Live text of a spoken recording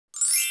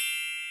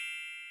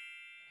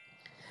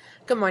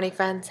Good morning,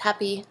 friends.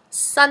 Happy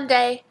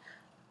Sunday.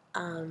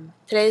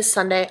 Today is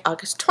Sunday,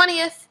 August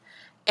 20th,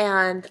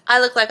 and I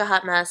look like a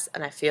hot mess,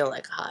 and I feel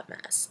like a hot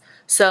mess.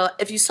 So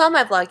if you saw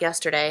my vlog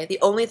yesterday, the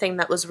only thing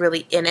that was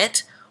really in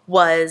it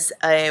was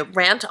a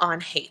rant on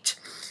hate.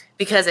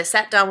 Because I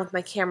sat down with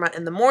my camera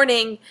in the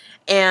morning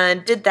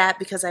and did that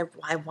because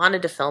I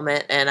wanted to film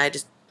it, and I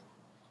just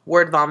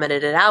word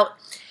vomited it out.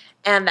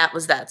 And that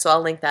was that. So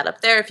I'll link that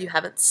up there if you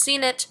haven't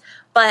seen it.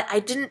 But I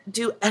didn't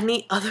do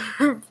any other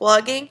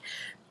vlogging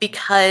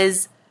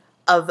because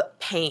of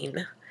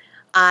pain.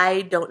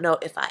 I don't know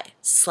if I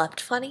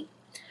slept funny,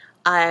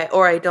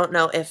 or I don't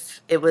know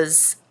if it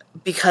was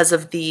because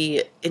of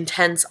the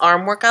intense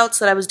arm workouts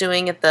that I was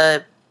doing at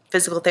the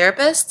physical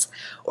therapist's,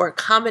 or a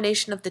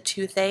combination of the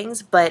two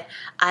things, but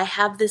I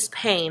have this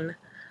pain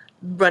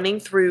running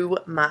through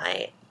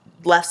my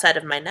left side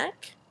of my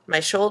neck, my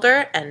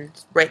shoulder, and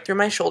right through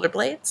my shoulder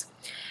blades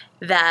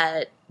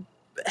that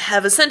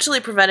have essentially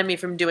prevented me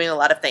from doing a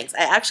lot of things.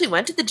 I actually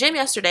went to the gym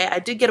yesterday. I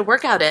did get a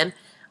workout in.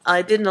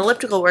 I did an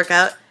elliptical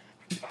workout,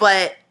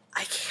 but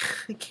I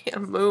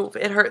can't move.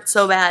 It hurts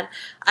so bad.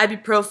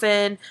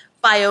 Ibuprofen,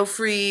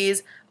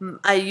 BioFreeze.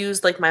 I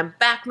used like my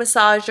back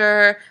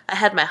massager. I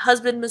had my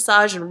husband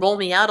massage and roll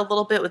me out a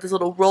little bit with this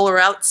little roller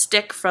out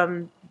stick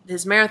from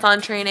his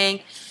marathon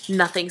training.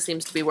 Nothing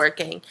seems to be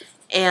working.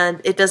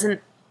 And it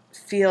doesn't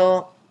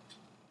feel...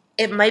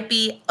 It might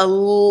be a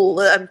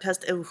little... I'm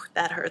testing... Ooh,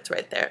 that hurts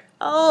right there.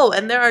 Oh,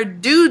 and there are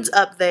dudes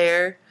up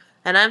there,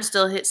 and I'm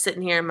still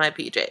sitting here in my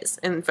PJs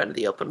in front of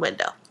the open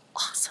window.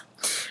 Awesome.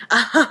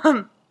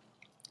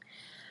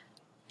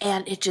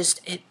 And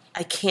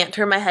I can't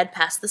turn my head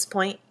past this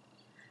point,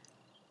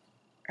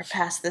 or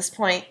past this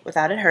point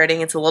without it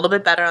hurting. It's a little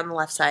bit better on the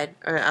left side,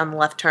 or on the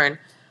left turn,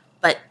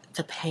 but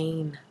the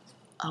pain,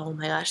 oh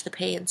my gosh, the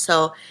pain.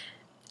 So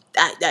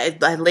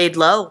I laid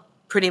low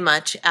pretty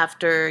much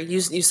after you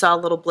saw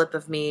a little blip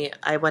of me.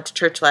 I went to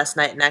church last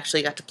night and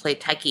actually got to play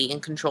techie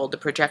and controlled the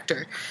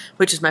projector,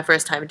 which is my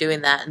first time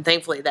doing that, and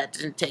thankfully that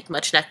didn't take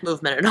much neck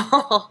movement at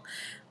all.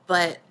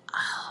 But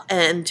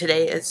and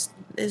today is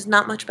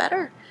not much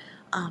better.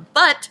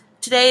 But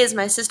today is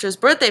my sister's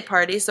birthday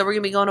party, so we're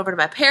going to be going over to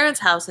my parents'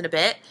 house in a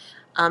bit.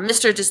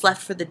 Mr. just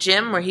left for the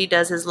gym where he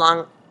does his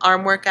long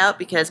arm workout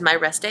because my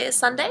rest day is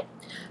Sunday.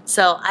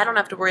 So I don't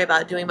have to worry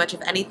about doing much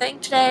of anything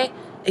today,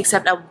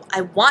 except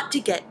I want to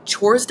get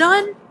chores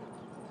done.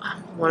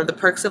 One of the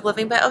perks of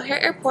living by O'Hare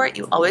Airport,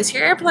 you always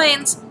hear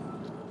airplanes.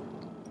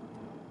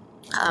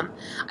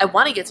 I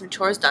want to get some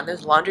chores done.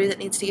 There's laundry that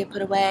needs to get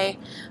put away,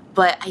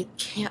 but I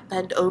can't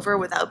bend over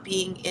without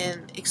being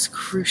in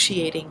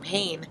excruciating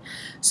pain.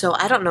 So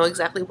I don't know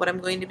exactly what I'm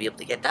going to be able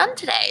to get done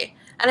today.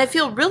 And I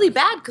feel really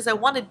bad because I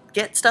want to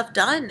get stuff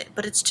done,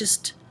 but it's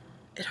just,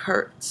 it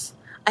hurts.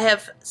 I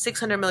have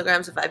 600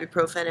 milligrams of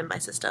ibuprofen in my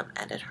system,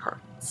 and it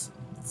hurts.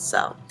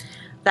 So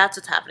that's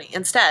what's happening.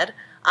 Instead,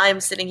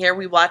 I'm sitting here.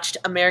 We watched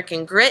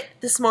American Grit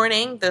this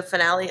morning, the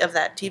finale of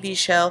that TV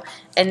show,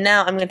 and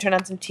now I'm going to turn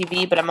on some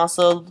TV, but I'm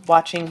also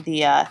watching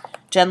the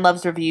Jen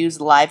Loves Reviews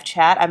live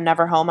chat. I'm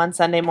never home on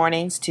Sunday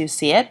mornings to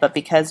see it, but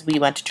because we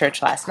went to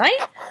church last night,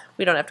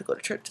 we don't have to go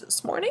to church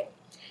this morning.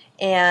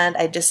 And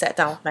I just sat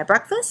down with my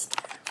breakfast,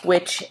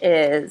 which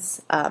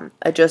is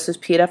a Joseph's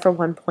Pita for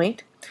 1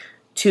 point,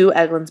 2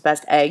 Eggland's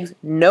Best eggs,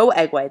 no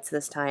egg whites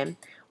this time,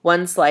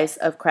 1 slice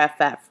of Kraft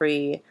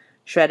fat-free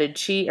shredded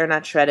cheese, or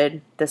not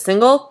shredded, the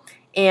single,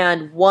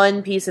 and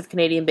 1 piece of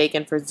Canadian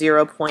bacon for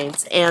 0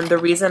 points. And the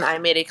reason I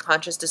made a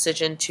conscious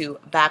decision to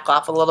back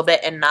off a little bit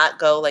and not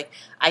go like,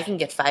 I can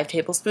get 5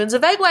 tablespoons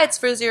of egg whites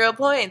for 0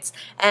 points,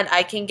 and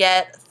I can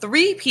get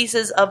 3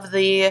 pieces of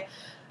the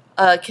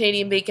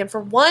Canadian bacon for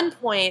 1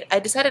 point. I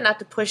decided not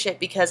to push it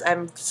because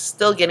I'm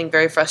still getting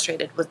very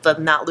frustrated with the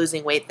not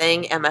losing weight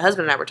thing, and my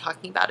husband and I were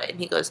talking about it, and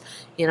he goes,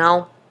 you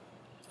know,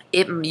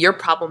 your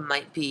problem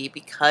might be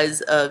because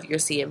of your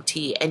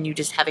CMT and you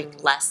just having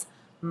less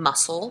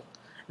muscle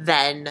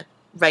than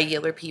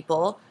regular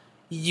people.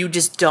 You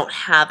just don't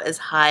have as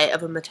high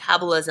of a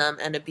metabolism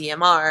and a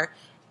BMR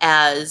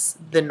as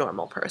the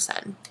normal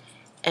person.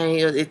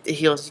 And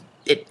he goes,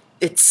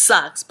 it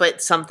sucks,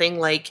 but something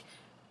like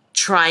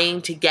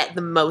trying to get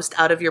the most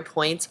out of your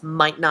points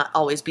might not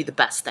always be the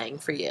best thing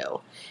for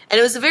you. And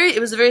it was a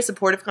very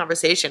supportive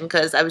conversation,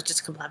 because I was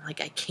just complaining,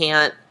 like, I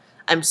can't.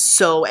 I'm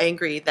so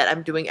angry that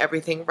I'm doing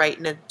everything right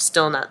and I'm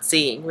still not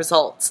seeing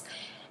results.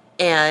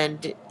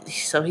 And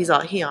so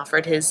he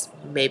offered his,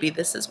 maybe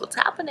this is what's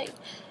happening.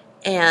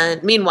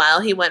 And meanwhile,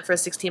 he went for a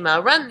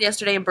 16-mile run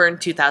yesterday and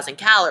burned 2,000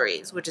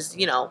 calories, which is,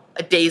 you know,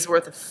 a day's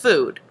worth of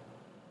food.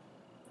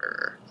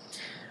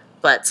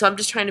 But so I'm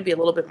just trying to be a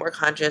little bit more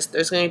conscious.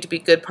 There's going to be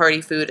good party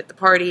food at the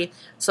party,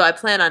 so I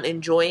plan on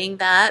enjoying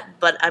that,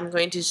 but I'm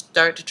going to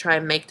start to try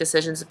and make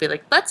decisions to be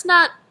like, let's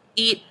not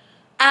eat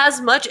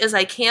as much as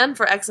I can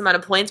for X amount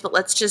of points, but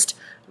let's just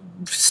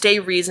stay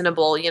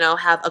reasonable, you know,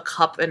 have a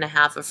cup and a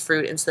half of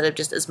fruit instead of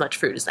just as much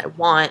fruit as I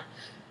want,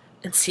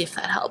 and see if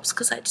that helps,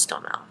 because I just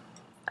don't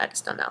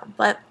know.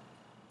 But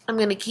I'm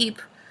going to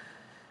keep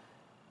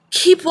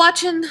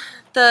watching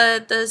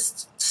the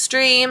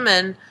stream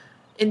and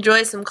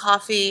enjoy some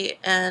coffee,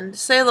 and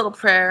say a little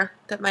prayer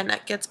that my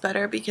neck gets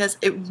better because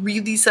it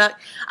really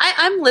sucks.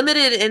 I'm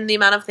limited in the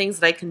amount of things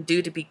that I can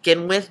do to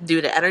begin with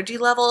due to energy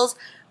levels,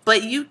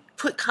 but you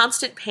put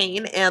constant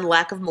pain and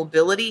lack of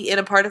mobility in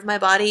a part of my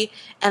body,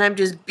 and I'm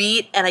just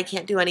beat and I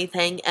can't do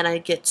anything, and I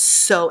get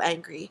so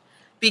angry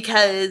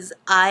because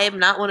I am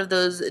not one of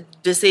those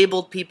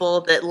disabled people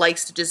that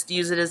likes to just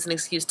use it as an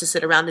excuse to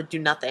sit around and do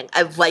nothing.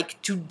 I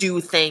like to do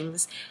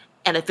things,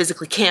 and I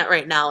physically can't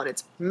right now, and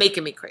it's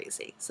making me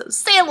crazy. So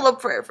say a little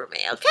prayer for me,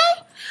 okay?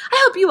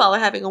 I hope you all are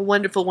having a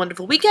wonderful,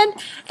 wonderful weekend,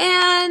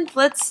 and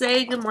let's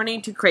say good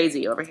morning to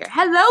Crazy over here.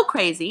 Hello,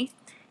 Crazy.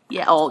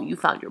 Yeah, oh, you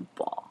found your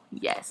ball.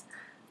 Yes.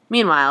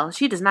 Meanwhile,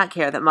 she does not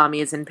care that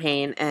Mommy is in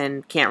pain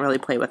and can't really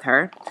play with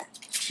her.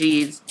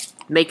 She's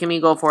making me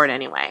go for it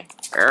anyway.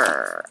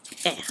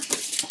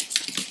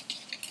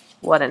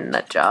 What a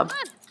nut job.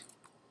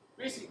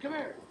 Gracie, come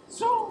here.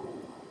 So.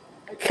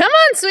 Come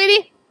on,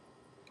 sweetie.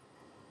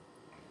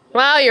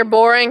 Wow, you're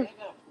boring.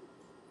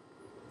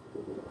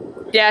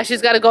 Yeah,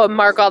 she's got to go and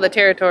mark all the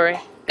territory.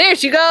 There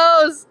she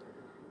goes.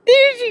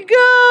 There she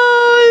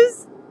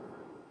goes.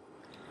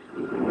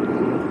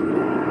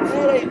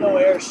 That ain't no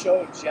air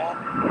show,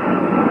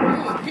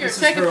 John. Here,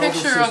 take a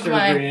picture of me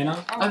and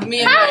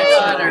my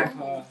daughter.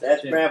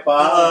 That's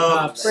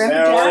Grandpa.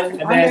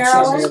 Marilyn. And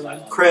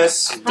that's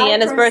Chris.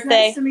 Deanna's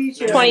birthday, Nice to meet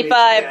you.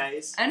 25.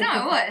 I know,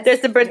 it was. There's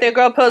the birthday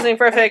girl posing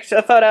for a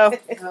photo.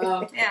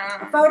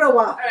 Yeah. Photo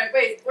op. Alright,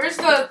 wait, where's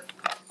the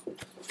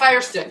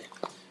fire stick?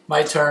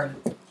 My turn.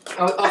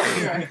 Oh,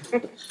 you're right.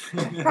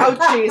 Oh,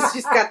 jeez,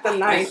 she's got the I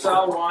knife.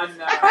 saw one on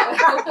the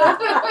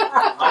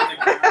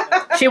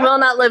ground. She will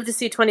not live to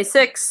see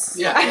 26.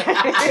 Yeah.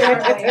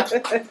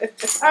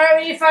 Alright,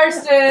 we need fire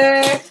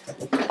stick.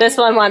 This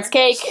one wants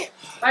cake.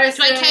 Fire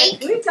stick. cake?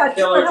 We've got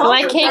You different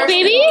want cake,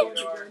 baby?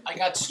 I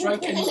got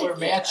strike anywhere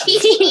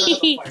matches.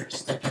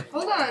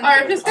 Hold on.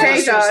 Alright, just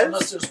Tay does.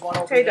 Unless there's one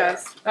over Tay there.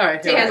 does.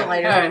 Alright, Tay has a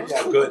lighter. Alright.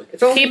 Yeah, good.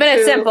 It's only Keeping it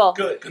two. simple.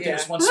 Good. Good thing Yeah.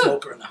 there's one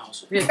smoker in the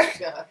house.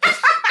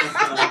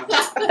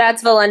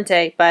 That's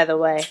Valente, by the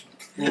way.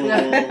 Terrible.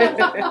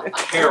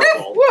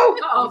 Whoa!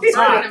 Uh-oh, He's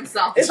burning hot.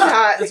 himself. It's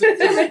hot.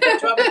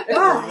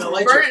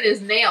 Burning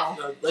his nail.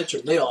 Light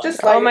your nail on. Just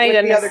it. like Oh my with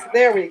goodness. The other,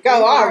 there we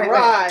go. All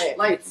right.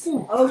 Lights.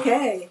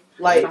 Okay.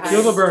 Lights.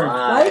 Feel the burn.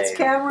 Lights,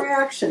 camera,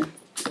 action.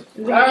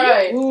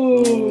 Alright.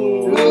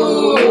 Ooh.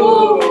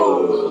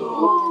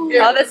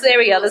 Here. Oh, there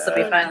we go. This will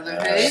be fun.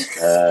 Okay.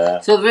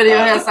 So the video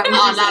has something to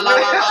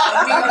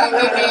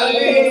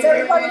Is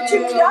everybody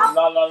tuned up?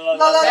 La, la, la.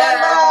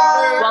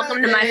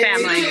 Welcome to my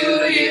family.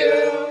 To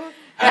you.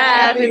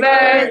 Happy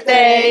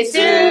birthday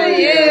to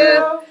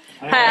you.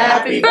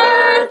 Happy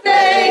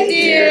birthday,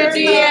 dear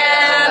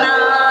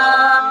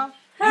Deanna.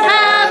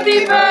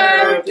 Happy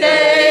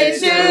birthday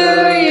to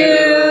you.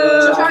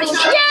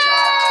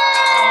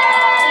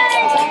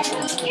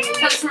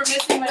 Because we're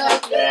missing my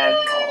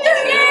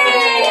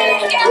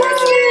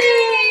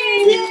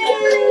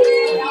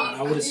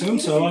I would assume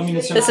so. I mean,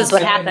 it's This is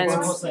what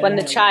happens when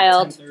the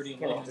child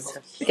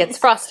gets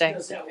frosting.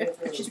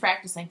 She's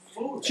practicing.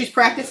 She's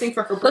practicing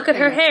for her birthday. Look at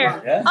her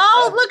hair. Yeah.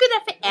 Oh, look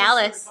at that.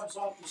 Alice.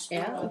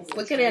 Yeah.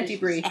 Look at Auntie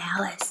Bree.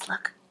 Alice,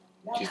 look.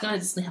 She's gonna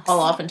just haul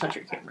off and touch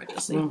your camera,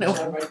 just so you know.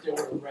 Right there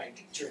where the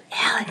rank.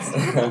 Alice.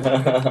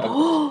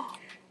 Oh.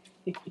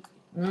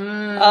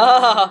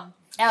 Oh.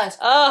 Alice,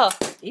 Oh.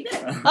 eat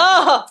it.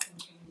 Oh.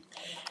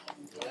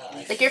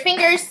 Lick your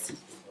fingers.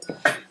 Good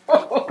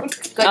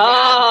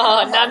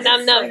Oh. Num,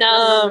 num, num,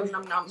 num.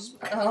 Nom, nom.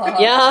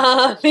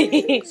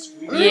 Yummy.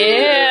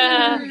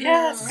 Yeah.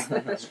 Yes.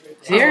 Very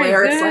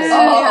Eric's good. like,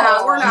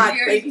 Yeah, we're not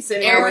Eric-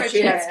 babysitting her when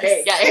she has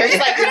cake. Yeah, Eric's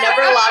like, you're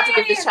never allowed to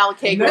give this child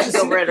cake when she's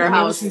over at her I've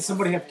never house. seen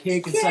somebody have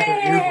cake inside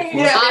their ear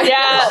before.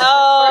 Yeah.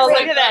 Oh,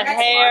 look at that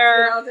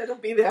hair. It'll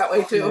be that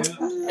way too.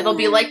 It'll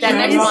be like that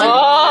next one.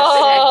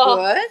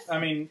 Oh. Good. I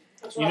mean,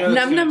 you know,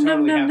 Num, num,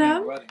 num, num,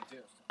 num. wedding too.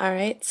 All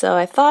right, so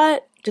I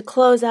thought to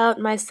close out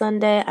my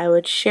Sunday, I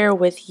would share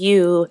with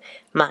you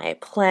my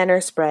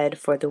planner spread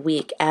for the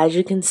week. As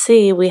you can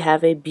see, we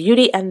have a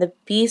Beauty and the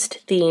Beast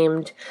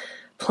themed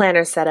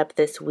planner set up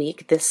this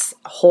week. This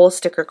whole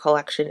sticker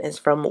collection is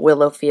from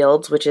Willow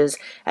Fields, which is,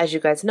 as you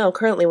guys know,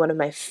 currently one of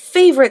my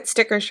favorite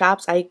sticker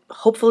shops. I'm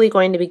hopefully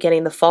going to be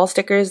getting the fall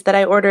stickers that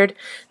I ordered,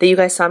 that you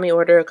guys saw me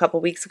order a couple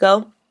weeks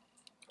ago,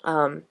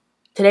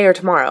 today or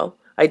tomorrow,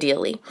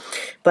 ideally.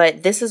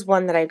 But this is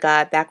one that I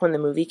got back when the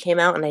movie came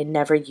out and I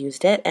never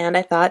used it, and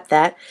I thought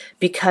that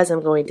because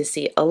I'm going to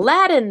see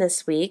Aladdin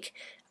this week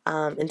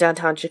in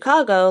downtown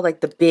Chicago,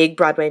 like the big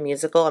Broadway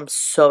musical, I'm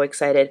so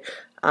excited.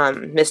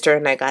 Mr.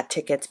 and I got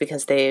tickets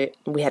because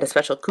we had a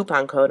special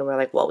coupon code and we're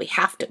like, well, we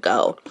have to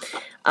go.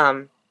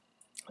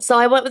 So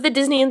I went with a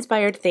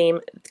Disney-inspired theme,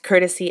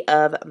 courtesy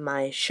of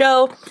my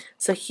show.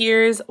 So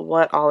here's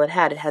what all it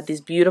had. It had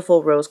these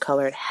beautiful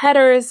rose-colored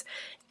headers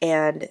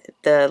and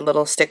the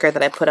little sticker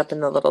that I put up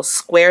in the little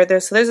square there.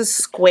 So there's a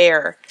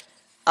square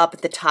up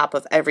at the top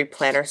of every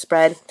planner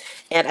spread,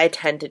 and I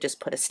tend to just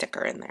put a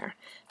sticker in there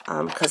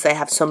because I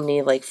have so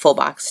many like full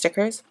box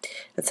stickers.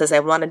 It says I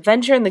want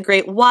adventure in the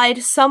great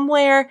wide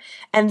somewhere,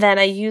 and then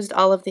I used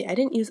all of the, I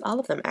didn't use all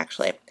of them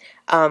actually.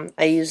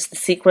 I used the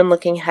sequin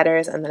looking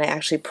headers, and then I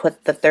actually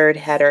put the third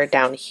header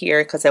down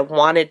here because I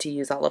wanted to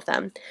use all of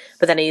them.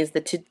 But then I used the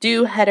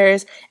to-do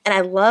headers, and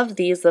I love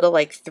these little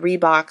like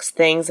 3-box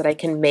things that I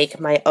can make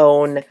my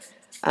own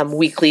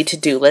weekly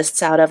to-do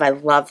lists out of. I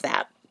love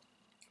that.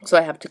 So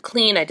I have to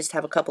clean. I just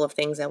have a couple of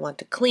things I want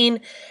to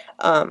clean.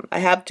 I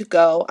have to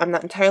go. I'm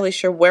not entirely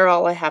sure where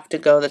all I have to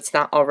go that's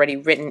not already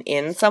written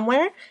in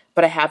somewhere,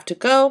 but I have to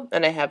go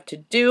and I have to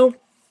do.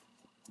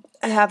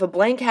 I have a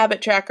blank habit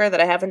tracker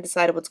that I haven't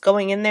decided what's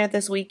going in there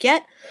this week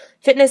yet.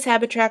 Fitness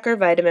habit tracker,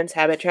 vitamins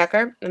habit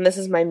tracker, and this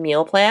is my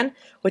meal plan,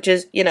 which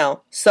is, you know,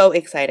 so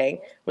exciting.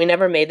 We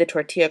never made the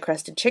tortilla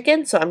crusted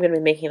chicken, so I'm going to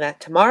be making that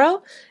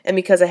tomorrow. And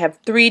because I have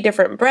 3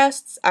 different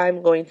breasts,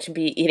 I'm going to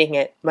be eating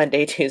it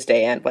Monday,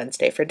 Tuesday, and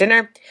Wednesday for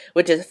dinner,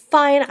 which is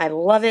fine. I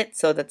love it,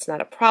 so that's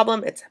not a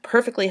problem. It's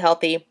perfectly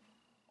healthy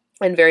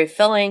and very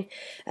filling.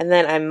 And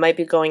then I might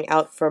be going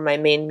out for my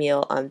main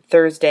meal on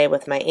Thursday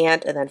with my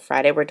aunt, and then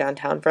Friday we're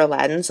downtown for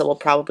Aladdin, so we'll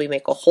probably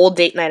make a whole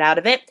date night out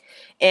of it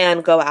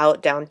and go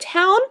out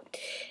downtown.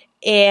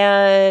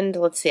 And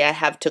let's see, I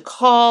have to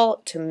call,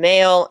 to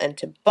mail, and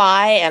to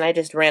buy, and I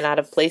just ran out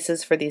of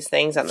places for these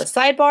things on the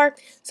sidebar,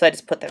 so I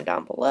just put them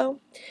down below.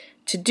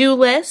 To-do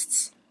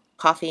lists,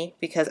 coffee,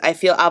 because I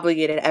feel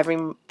obligated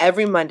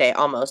every Monday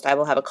almost. I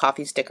will have a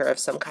coffee sticker of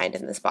some kind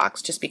in this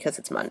box just because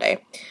it's Monday.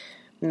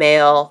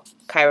 Mail,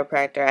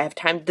 chiropractor. I have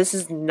time. This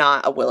is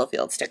not a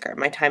Willowfield sticker.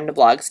 My time to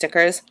blog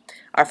stickers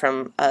are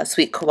from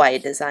Sweet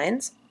Kawaii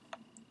Designs.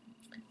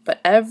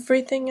 But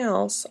everything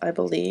else, I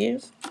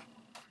believe,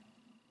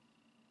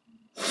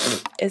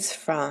 is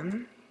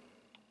from,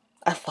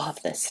 I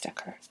love this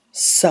sticker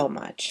so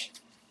much.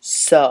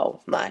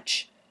 So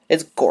much.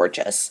 It's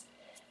gorgeous.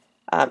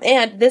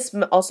 And this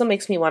also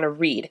makes me want to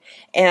read.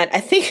 And I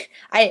think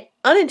I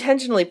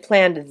unintentionally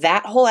planned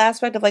that whole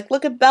aspect of like,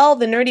 look at Belle,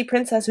 the nerdy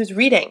princess who's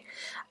reading.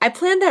 I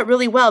planned that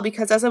really well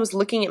because as I was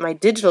looking at my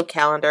digital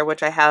calendar,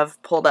 which I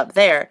have pulled up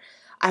there,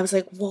 I was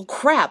like, well,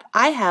 crap,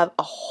 I have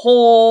a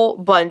whole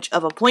bunch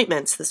of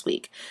appointments this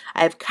week.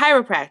 I have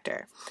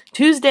chiropractor.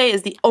 Tuesday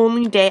is the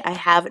only day I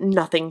have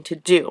nothing to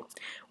do.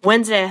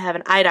 Wednesday, I have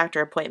an eye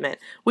doctor appointment,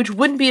 which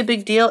wouldn't be a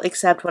big deal,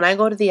 except when I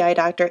go to the eye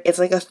doctor, it's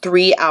like a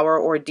 3-hour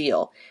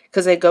ordeal.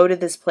 Because I go to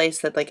this place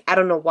that, like, I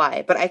don't know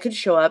why, but I could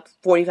show up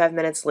 45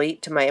 minutes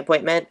late to my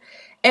appointment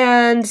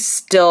and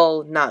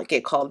still not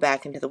get called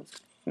back into the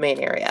main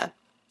area.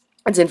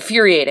 It's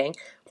infuriating,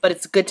 but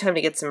it's a good time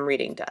to get some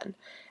reading done.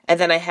 And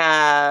then I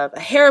have a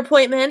hair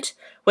appointment,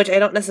 which I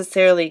don't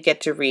necessarily get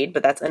to read,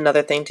 but that's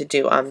another thing to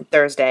do on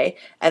Thursday.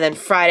 And then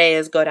Friday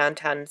is go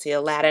downtown and see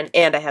Aladdin,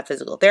 and I have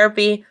physical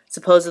therapy.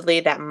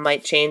 Supposedly that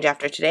might change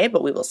after today,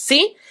 but we will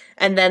see.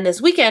 And then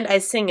this weekend I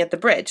sing at the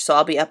Bridge, so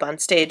I'll be up on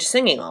stage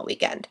singing all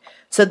weekend.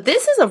 So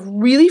this is a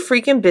really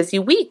freaking busy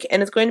week,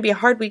 and it's going to be a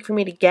hard week for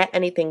me to get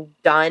anything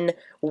done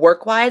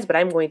work-wise, but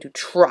I'm going to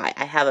try.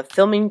 I have a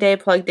filming day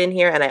plugged in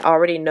here, and I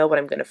already know what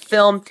I'm going to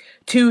film.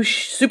 2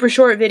 super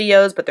short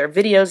videos, but they're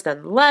videos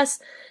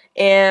nonetheless.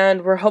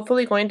 And we're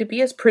hopefully going to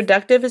be as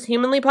productive as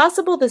humanly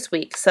possible this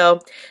week. So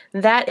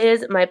that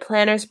is my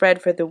planner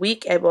spread for the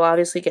week. It will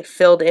obviously get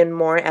filled in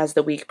more as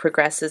the week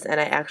progresses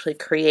and I actually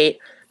create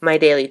my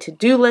daily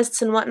to-do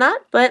lists and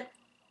whatnot. But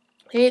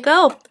here you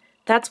go.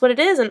 That's what it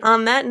is. And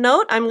on that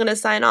note, I'm going to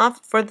sign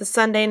off for the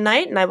Sunday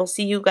night, and I will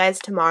see you guys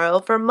tomorrow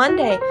for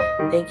Monday.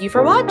 Thank you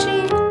for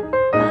watching.